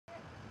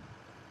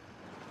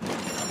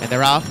And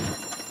they're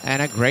off.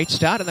 And a great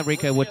start in the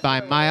Ricoh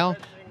Woodbine mile.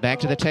 Back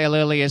to the tail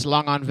early is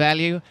Long on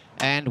Value,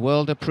 and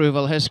World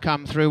Approval has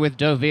come through with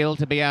Deauville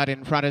to be out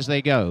in front as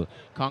they go.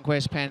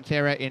 Conquest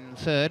Panthera in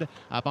third.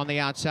 Up on the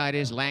outside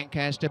is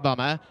Lancaster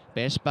Bomber.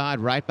 Best Bard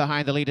right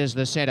behind the leaders,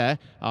 the centre.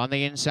 On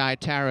the inside,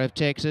 Tower of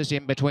Texas.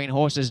 In between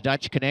horses,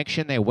 Dutch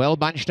Connection. They're well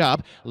bunched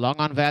up. Long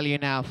on Value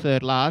now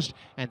third last.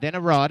 And then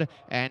a Rod,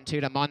 and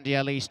Tutor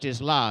Mondial East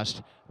is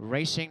last.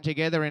 Racing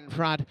together in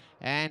front,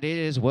 and it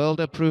is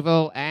World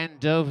Approval and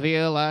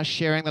Deauville are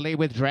sharing the lead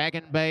with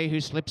Dragon Bay, who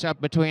slips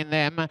up between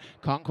them.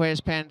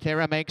 Conquest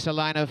Panthera makes a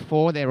line of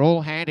four. They're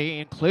all handy,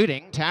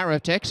 including Tower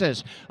of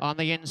Texas. On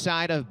the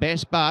inside of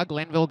Best Bug,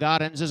 Glenville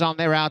Gardens is on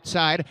their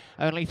outside.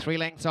 Only 3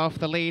 lengths off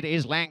the lead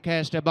is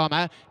Lancaster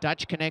Bomber.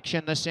 Dutch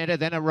Connection the centre,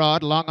 then a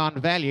Rod, Long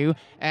on Value,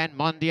 and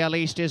Mondial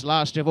East is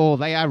last of all.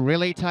 They are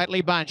really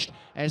tightly bunched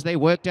as they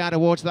work down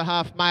towards the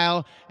half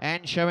mile,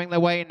 and showing the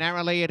way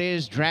narrowly it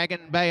is Dragon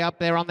Bay up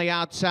there on the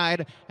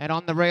outside, and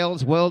on the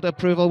rails World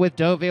Approval with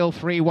Deauville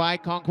 3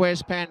 wide.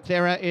 Conquest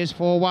Panthera is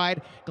 4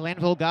 wide.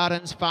 Glenville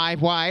Gardens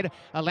 5 wide.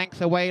 A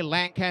length away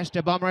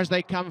Lancaster Bomber as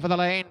they come for the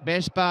lane.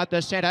 Best Bard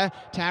the centre.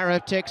 Tower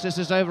of Texas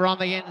is over on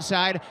the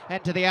inside,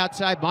 and to the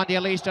outside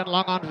Mondial East and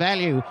Long on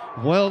Value.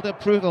 World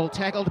Approval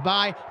tackled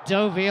by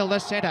Deauville the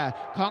centre.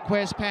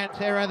 Conquest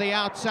Panthera the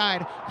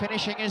outside.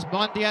 Finishing is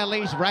Mondial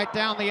East right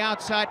down the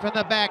outside from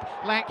the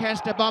back.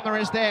 Lancaster Bomber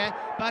is there,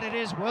 but it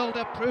is World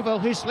Approval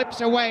who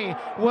slips away.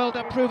 World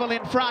Approval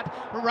in front,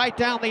 right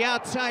down the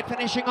outside.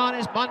 Finishing on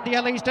is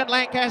Mondial East and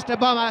Lancaster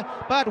Bomber,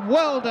 but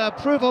World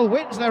Approval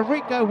wins the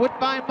Ricoh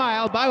Woodbine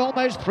mile by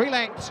almost 3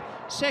 lengths.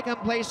 Second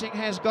placing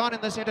has gone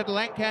in the centre to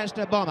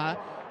Lancaster Bomber,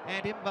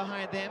 and in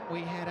behind them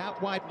we had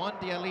out wide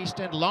Mondial East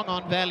and Long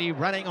on Value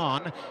running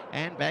on,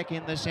 and back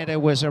in the centre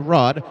was a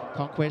Rod.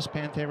 Conquest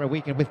Panthera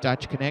weakened with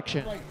Dutch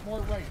Connection. Right,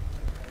 more right.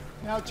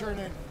 Now turn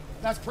in.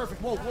 That's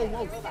perfect. Whoa, whoa,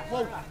 whoa,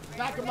 whoa.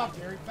 Back him up,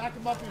 Terry. Back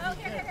him up if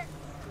you can.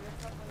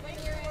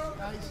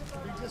 Guys,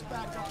 we just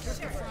back up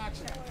just a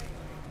fraction.